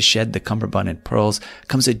strive to shed the cummerbund and pearls,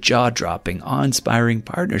 comes a jaw-dropping, awe-inspiring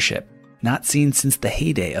partnership, not seen since the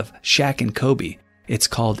heyday of Shaq and Kobe. It's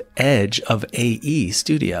called Edge of AE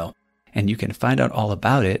Studio, and you can find out all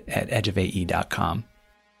about it at edgeofae.com.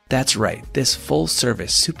 That's right, this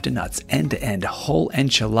full-service, soup-to-nuts, end-to-end, whole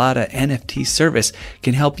enchilada NFT service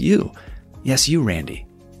can help you, yes, you, Randy,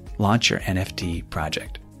 launch your NFT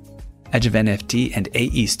project. Edge of NFT and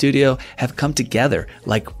AE Studio have come together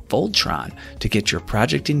like Voltron to get your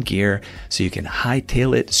project in gear so you can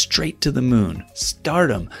hightail it straight to the moon,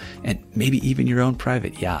 stardom, and maybe even your own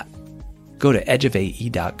private yacht. Go to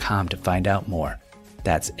edgeofae.com to find out more.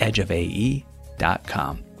 That's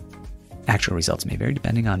edgeofae.com. Actual results may vary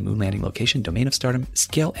depending on moon landing location, domain of stardom,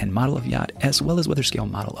 scale and model of yacht, as well as whether scale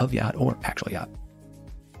model of yacht or actual yacht.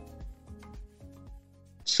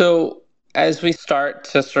 So as we start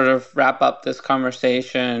to sort of wrap up this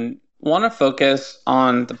conversation, want to focus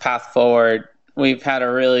on the path forward. We've had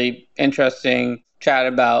a really interesting chat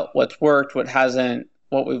about what's worked, what hasn't,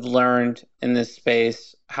 what we've learned in this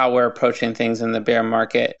space, how we're approaching things in the bear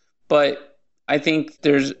market. But I think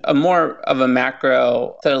there's a more of a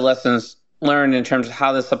macro set of lessons learned in terms of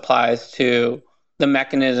how this applies to the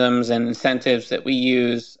mechanisms and incentives that we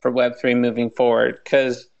use for Web3 moving forward,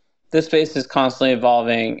 because this space is constantly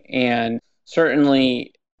evolving. And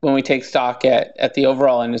certainly when we take stock at the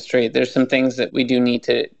overall industry, there's some things that we do need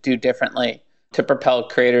to do differently to propel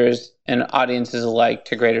creators and audiences alike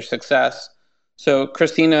to greater success. So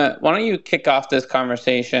Christina, why don't you kick off this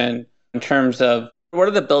conversation in terms of what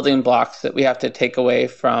are the building blocks that we have to take away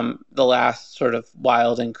from the last sort of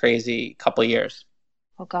wild and crazy couple years?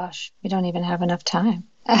 Oh gosh, we don't even have enough time.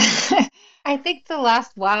 I think the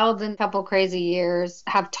last wild and couple crazy years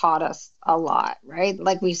have taught us a lot, right?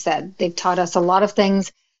 Like we said, they've taught us a lot of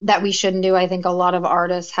things that we shouldn't do. I think a lot of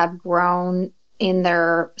artists have grown in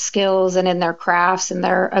their skills and in their crafts and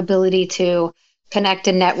their ability to connect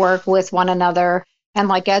and network with one another. And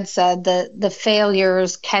like Ed said, the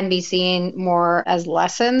failures can be seen more as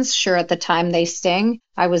lessons. Sure, at the time they sting.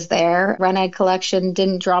 I was there. Renegade Collection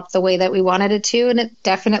didn't drop the way that we wanted it to, and it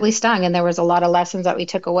definitely stung. And there was a lot of lessons that we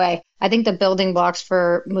took away. I think the building blocks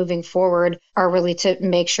for moving forward are really to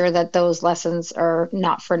make sure that those lessons are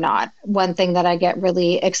not for naught. One thing that I get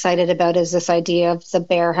really excited about is this idea of the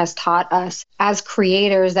bear has taught us as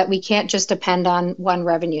creators that we can't just depend on one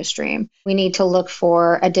revenue stream. We need to look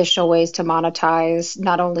for additional ways to monetize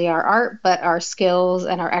not only our art, but our skills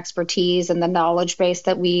and our expertise and the knowledge base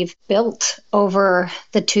that we've built over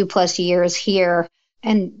the 2+ years here.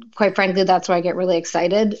 And quite frankly, that's why I get really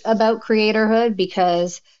excited about creatorhood,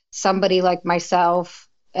 because somebody like myself,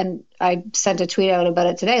 and I sent a tweet out about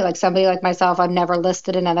it today, like somebody like myself, I've never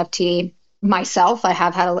listed an NFT myself. I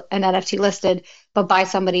have had an NFT listed, but by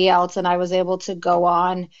somebody else. And I was able to go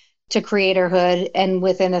on to creatorhood and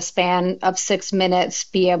within a span of 6 minutes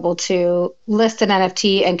be able to list an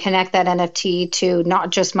NFT and connect that NFT to not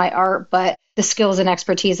just my art, but the skills and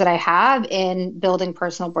expertise that I have in building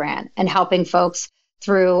personal brand and helping folks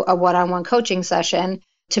through a one-on-one coaching session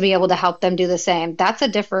to be able to help them do the same. That's a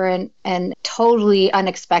different and totally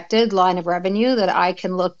unexpected line of revenue that I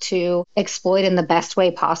can look to exploit in the best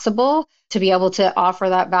way possible to be able to offer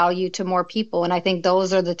that value to more people. And I think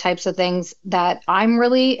those are the types of things that I'm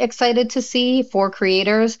really excited to see for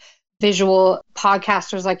creators, visual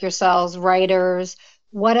podcasters like yourselves, writers,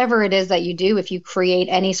 whatever it is that you do. If you create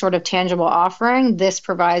any sort of tangible offering, this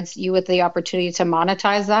provides you with the opportunity to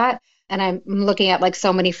monetize that. And I'm looking at like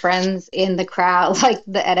so many friends in the crowd, like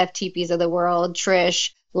the NFTPs of the world,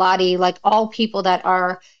 Trish, Lottie, like all people that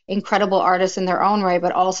are incredible artists in their own right,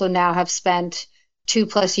 but also now have spent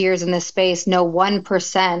 2+ years in this space, know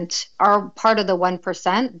 1%, are part of the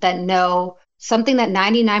 1% that know something that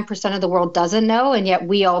 99% of the world doesn't know, and yet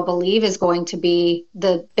we all believe is going to be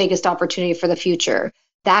the biggest opportunity for the future.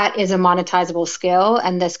 That is a monetizable skill,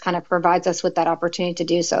 and this kind of provides us with that opportunity to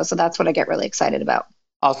do so. So that's what I get really excited about.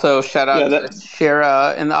 Also, shout out to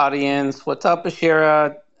Shira in the audience. What's up,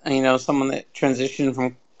 Shira? You know, someone that transitioned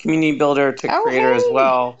from community builder to creator as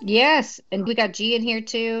well. Yes, and we got G in here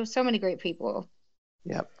too. So many great people.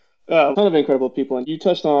 Yep. A ton of incredible people. And you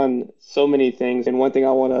touched on so many things. And one thing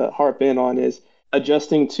I want to harp in on is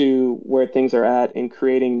adjusting to where things are at and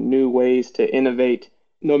creating new ways to innovate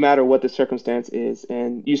no matter what the circumstance is.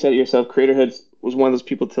 And you said it yourself, Creatorhood was one of those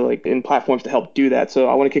people to like in platforms to help do that. So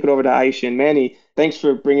I want to kick it over to Aisha and Manny. Thanks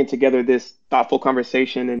for bringing together this thoughtful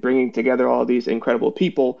conversation and bringing together all these incredible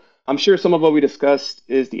people. I'm sure some of what we discussed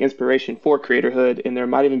is the inspiration for Creatorhood, and there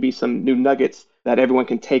might even be some new nuggets that everyone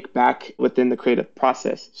can take back within the creative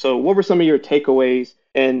process. So what were some of your takeaways,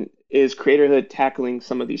 and is Creatorhood tackling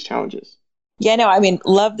some of these challenges? Yeah, no, I mean,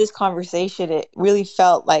 love this conversation. It really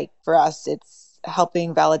felt like for us, it's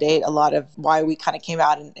helping validate a lot of why we kind of came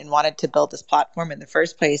out and wanted to build this platform in the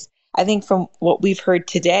first place. I think from what we've heard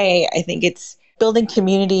today, I think it's building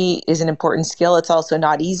community is an important skill. It's also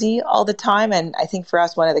not easy all the time. And I think for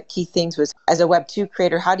us, one of the key things was as a Web2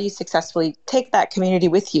 creator, how do you successfully take that community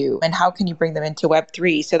with you and how can you bring them into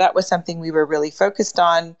Web3? So that was something we were really focused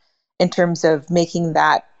on in terms of making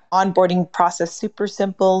that onboarding process super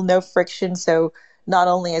simple, no friction. So not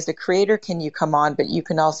only as a creator can you come on, but you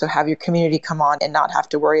can also have your community come on and not have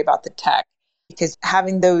to worry about the tech. Because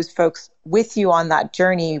having those folks with you on that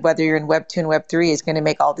journey, whether you're in Web 2 and Web 3, is going to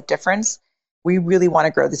make all the difference. We really want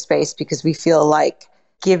to grow the space because we feel like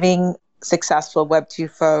giving successful Web 2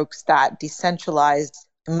 folks that decentralized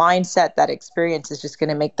mindset, that experience is just going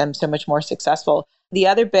to make them so much more successful. The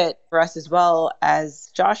other bit for us as well,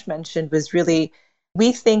 as Josh mentioned, was really,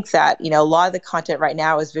 we think that, a lot of the content right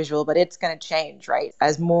now is visual, but it's going to change, right?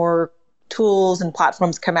 As more tools and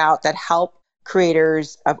platforms come out that help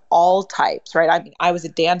creators of all types, right? I mean, I was a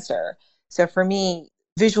dancer. So for me,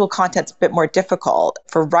 visual content's a bit more difficult.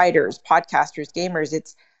 For writers, podcasters, gamers,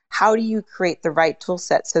 it's how do you create the right tool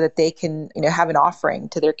set so that they can, have an offering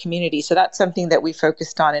to their community? So that's something that we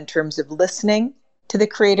focused on in terms of listening to the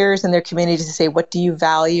creators and their communities to say, what do you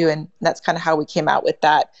value? And that's kind of how we came out with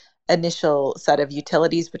that initial set of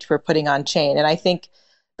utilities, which we're putting on chain. And I think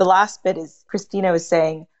the last bit is Christina was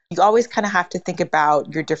saying, you always kind of have to think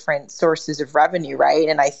about your different sources of revenue, right?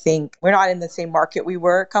 And I think we're not in the same market we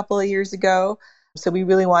were a couple of years ago. So we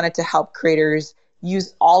really wanted to help creators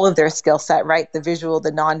use all of their skill set, right? The visual,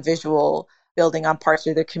 the non-visual, building on parts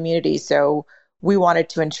of their community. So we wanted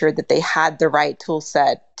to ensure that they had the right tool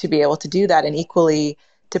set to be able to do that, and equally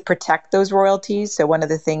to protect those royalties. So one of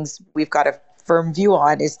the things we've got a firm view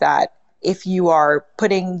on is that if you are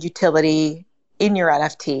putting utility in your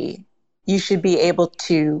NFT, you should be able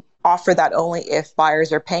to offer that only if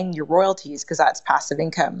buyers are paying your royalties, because that's passive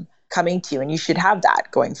income coming to you, and you should have that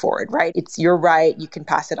going forward, right? It's your right. You can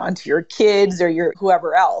pass it on to your kids or your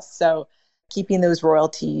whoever else. So keeping those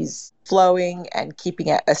royalties flowing and keeping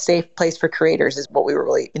it a safe place for creators is what we were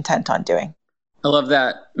really intent on doing. I love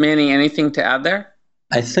that. Manny, anything to add there?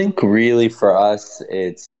 I think really for us,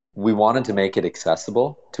 we wanted to make it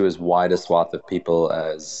accessible to as wide a swath of people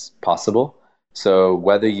as possible. So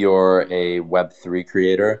whether you're a Web3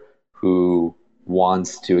 creator who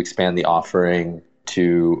wants to expand the offering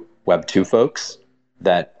to Web 2 folks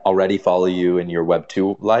that already follow you in your Web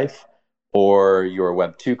 2 life, or you're a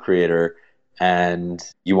Web 2 creator and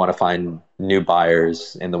you want to find new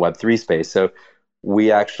buyers in the Web 3 space. So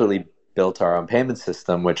we actually built our own payment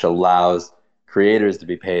system, which allows creators to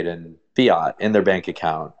be paid in fiat in their bank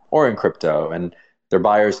account or in crypto, and their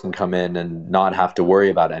buyers can come in and not have to worry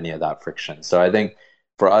about any of that friction. So I think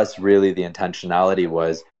for us, really the intentionality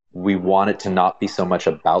was we want it to not be so much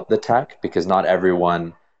about the tech, because not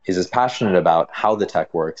everyone is as passionate about how the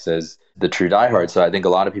tech works as the true diehard. So I think a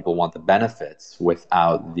lot of people want the benefits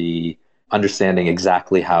without the understanding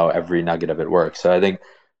exactly how every nugget of it works. So I think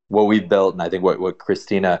what we built, and I think what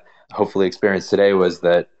Christina hopefully experienced today, was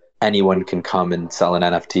that anyone can come and sell an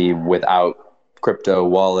NFT without crypto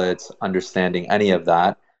wallets, understanding any of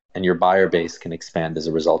that, and your buyer base can expand as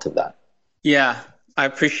a result of that. Yeah, I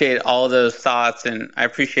appreciate all those thoughts, and I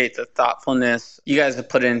appreciate the thoughtfulness you guys have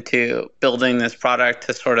put into building this product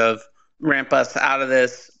to sort of ramp us out of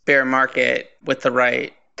this bear market with the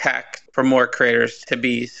right tech for more creators to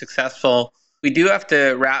be successful. We do have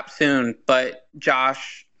to wrap soon, but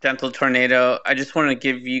Josh, Gentle Tornado, I just want to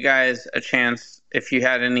give you guys a chance if you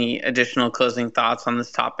had any additional closing thoughts on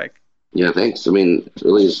this topic. Yeah, thanks. I mean,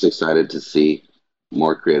 really just excited to see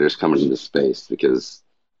more creators coming into space, because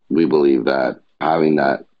we believe that having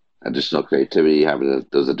that additional creativity, having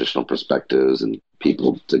those additional perspectives and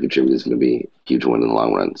people to contribute is going to be a huge win in the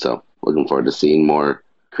long run. So looking forward to seeing more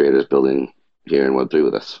creators building here in Web3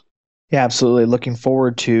 with us. Yeah, absolutely. Looking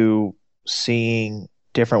forward to seeing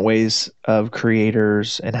different ways of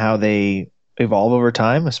creators and how they evolve over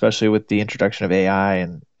time, especially with the introduction of AI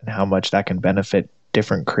and how much that can benefit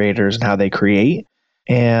different creators and how they create.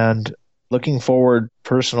 And looking forward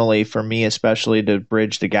personally for me, especially to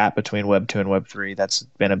bridge the gap between Web 2 and Web 3. That's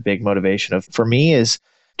been a big motivation for me, is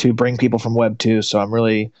to bring people from Web 2. So I'm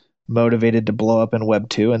really motivated to blow up in Web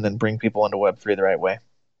 2 and then bring people into Web 3 the right way.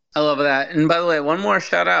 I love that. And by the way, one more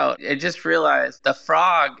shout out. I just realized the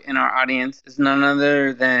frog in our audience is none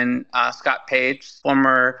other than Scott Page,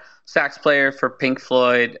 former sax player for Pink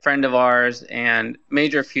Floyd, friend of ours, and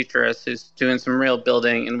major futurist who's doing some real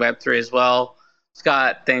building in Web3 as well.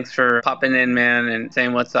 Scott, thanks for popping in, man, and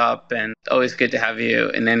saying what's up. And always good to have you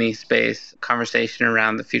in any space conversation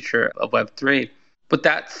around the future of Web3. With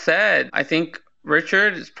that said, I think,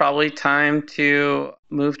 Richard, it's probably time to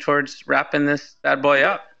move towards wrapping this bad boy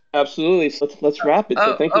up. Absolutely. So let's wrap it.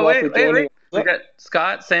 So thank you all for joining. We got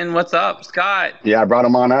Scott saying what's up. Scott. Yeah, I brought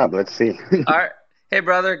him on up. Let's see. All right. Hey,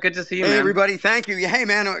 brother. Good to see you, man. Hey, everybody. Thank you. Hey,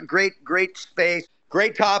 man. Great space.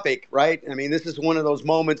 Great topic, right? I mean, this is one of those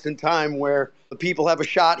moments in time where the people have a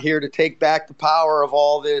shot here to take back the power of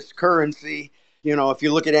all this currency. If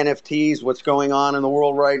you look at NFTs, what's going on in the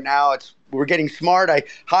world right now, we're getting smart. I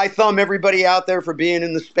high thumb everybody out there for being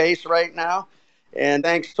in the space right now. And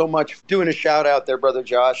thanks so much for doing a shout out there, Brother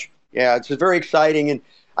Josh. Yeah, it's very exciting. And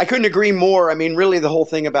I couldn't agree more. I mean, really, the whole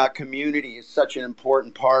thing about community is such an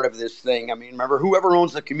important part of this thing. I mean, remember, whoever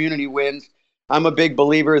owns the community wins. I'm a big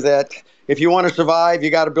believer that if you want to survive, you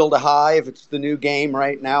got to build a hive. It's the new game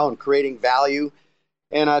right now and creating value.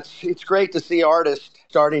 And it's great to see artists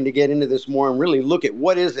starting to get into this more and really look at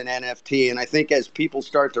what is an NFT. And I think as people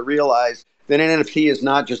start to realize that an NFT is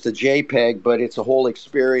not just a JPEG, but it's a whole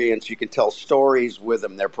experience. You can tell stories with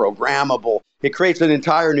them. They're programmable. It creates an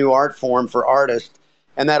entire new art form for artists.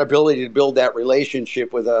 And that ability to build that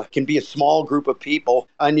relationship can be a small group of people,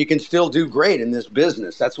 and you can still do great in this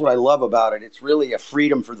business. That's what I love about it. It's really a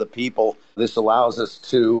freedom for the people. This allows us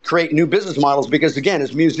to create new business models because, again,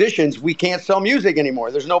 as musicians, we can't sell music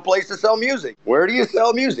anymore. There's no place to sell music. Where do you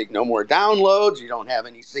sell music? No more downloads. You don't have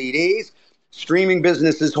any CDs. Streaming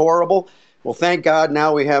business is horrible. Well, thank God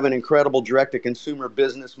now we have an incredible direct-to-consumer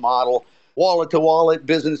business model, wallet-to-wallet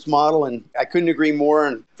business model, and I couldn't agree more.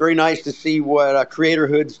 And very nice to see what Creator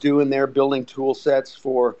Hood's doing there, building tool sets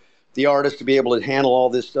for the artists to be able to handle all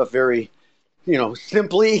this stuff very,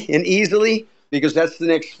 simply and easily, because that's the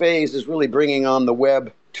next phase, is really bringing on the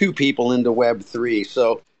Web 2 people into Web 3.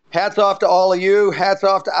 So hats off to all of you. Hats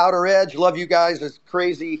off to Outer Edge. Love you guys. It's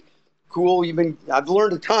crazy cool. I've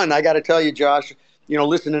learned a ton. I got to tell you, Josh,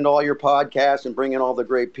 listening to all your podcasts and bringing all the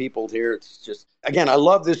great people here. It's just, again, I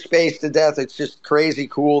love this space to death. It's just crazy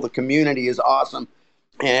cool. The community is awesome.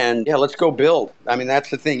 And yeah, let's go build. I mean, that's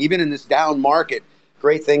the thing. Even in this down market,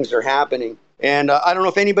 great things are happening. And I don't know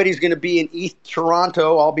if anybody's going to be in ETH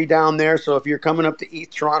Toronto. I'll be down there. So if you're coming up to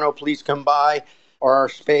ETH Toronto, please come by our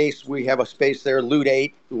space. We have a space there, Loot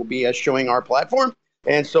 8, who will be showing our platform.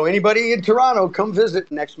 And so anybody in Toronto, come visit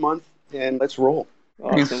next month and let's roll.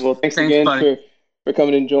 Awesome. Well, thanks again for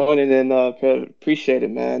coming and joining, and appreciate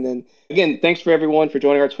it, man. And again, thanks for everyone for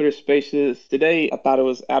joining our Twitter Spaces today. I thought it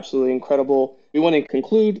was absolutely incredible. We want to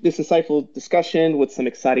conclude this insightful discussion with some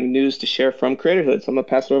exciting news to share from Creator Hood. So I'm going to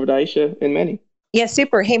pass it over to Aisha and Manny. Yeah,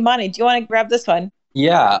 super. Hey, Manny, do you want to grab this one?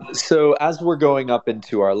 Yeah. So as we're going up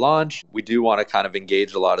into our launch, we do want to kind of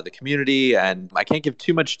engage a lot of the community, and I can't give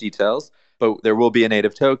too much details, but there will be a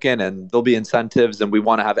native token and there'll be incentives, and we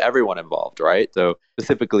want to have everyone involved, right? So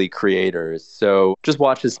specifically creators. So just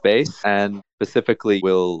watch the space, and specifically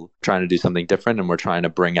we're trying to do something different, and we're trying to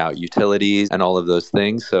bring out utilities and all of those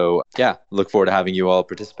things. So yeah, look forward to having you all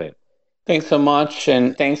participate. Thanks so much.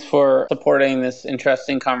 And thanks for supporting this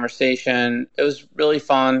interesting conversation. It was really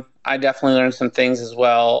fun. I definitely learned some things as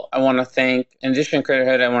well. I want to thank, in addition to Creator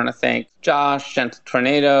Hood, I want to thank Josh, Gentle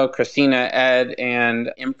Tornado, Christina, Ed,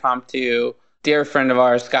 and Impromptu, dear friend of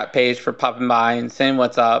ours, Scott Page, for popping by and saying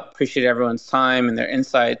what's up. Appreciate everyone's time and their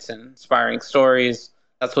insights and inspiring stories.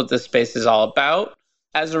 That's what this space is all about.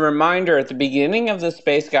 As a reminder, at the beginning of the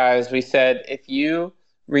space, guys, we said if you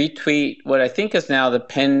retweet what I think is now the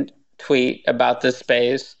pinned tweet about this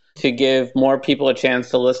space to give more people a chance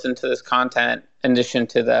to listen to this content, in addition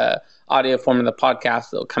to the audio form of the podcast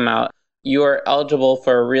that will come out, you are eligible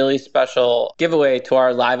for a really special giveaway to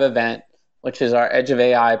our live event, which is our Edge of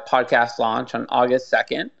AI podcast launch on August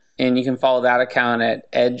 2nd. And you can follow that account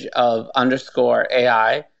at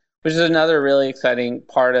edge_AI, which is another really exciting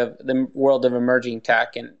part of the world of emerging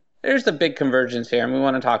tech. And there's a big convergence here, and we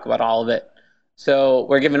want to talk about all of it. So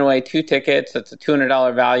we're giving away 2 tickets. It's a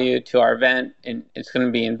 $200 value to our event, and it's going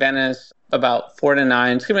to be in Venice, about 4 to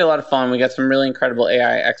 9. It's going to be a lot of fun. We got some really incredible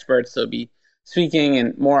AI experts that'll be speaking,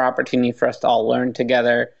 and more opportunity for us to all learn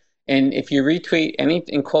together. And if you retweet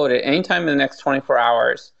and quote it anytime in the next 24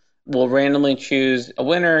 hours, we'll randomly choose a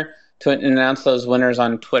winner to announce those winners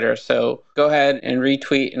on Twitter. So go ahead and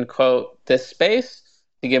retweet and quote this space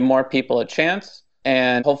to give more people a chance.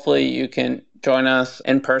 And hopefully you can join us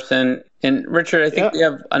in person. And Richard, I think we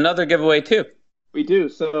have another giveaway too. We do.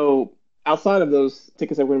 So outside of those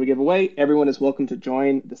tickets that we're going to give away, everyone is welcome to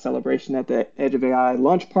join the celebration at the Edge of AI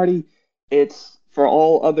launch party. It's for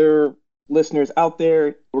all other listeners out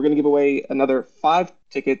there. We're going to give away another 5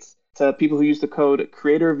 tickets to people who use the code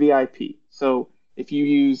CreatorVIP. So if you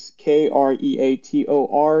use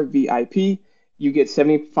KREATORVIP, you get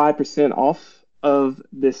 75% off of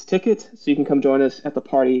this ticket. So you can come join us at the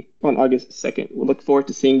party on August 2nd. We'll look forward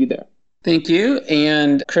to seeing you there. Thank you.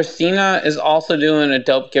 And Christina is also doing a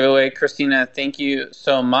dope giveaway. Christina, thank you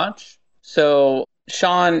so much. So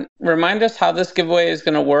Sean, remind us how this giveaway is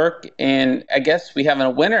going to work. And I guess we have a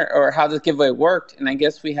winner, or how this giveaway worked. And I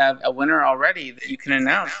guess we have a winner already that you can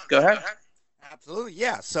announce. Go ahead. Absolutely,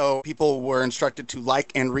 yeah. So people were instructed to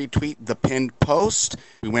like and retweet the pinned post.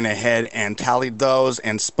 We went ahead and tallied those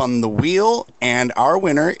and spun the wheel, and our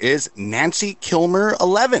winner is Nancy Kilmer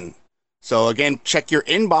 11. So again, check your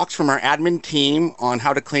inbox from our admin team on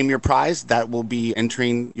how to claim your prize. That will be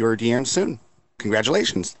entering your DM soon.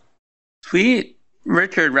 Congratulations. Sweet.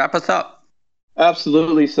 Richard, wrap us up.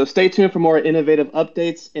 Absolutely. So stay tuned for more innovative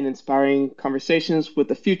updates and inspiring conversations with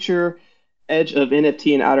the future Edge of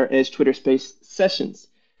NFT and Outer Edge Twitter Space sessions.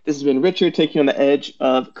 This has been Richard taking on the edge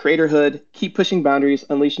of creatorhood. Keep pushing boundaries,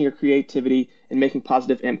 unleashing your creativity, and making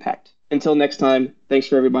positive impact. Until next time, thanks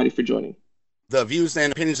for everybody for joining. The views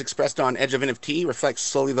and opinions expressed on Edge of NFT reflect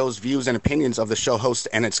solely those views and opinions of the show host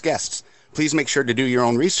and its guests. Please make sure to do your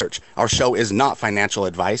own research. Our show is not financial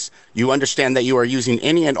advice. You understand that you are using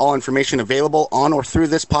any and all information available on or through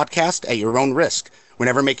this podcast at your own risk.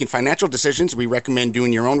 Whenever making financial decisions, we recommend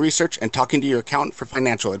doing your own research and talking to your accountant for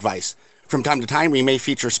financial advice. From time to time, we may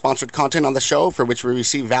feature sponsored content on the show for which we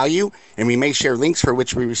receive value, and we may share links for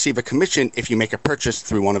which we receive a commission if you make a purchase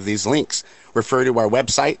through one of these links. Refer to our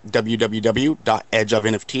website,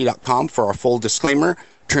 www.edgeofnft.com, for our full disclaimer,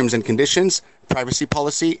 terms and conditions, privacy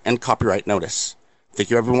policy, and copyright notice. Thank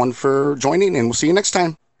you, everyone, for joining, and we'll see you next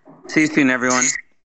time. See you soon, everyone.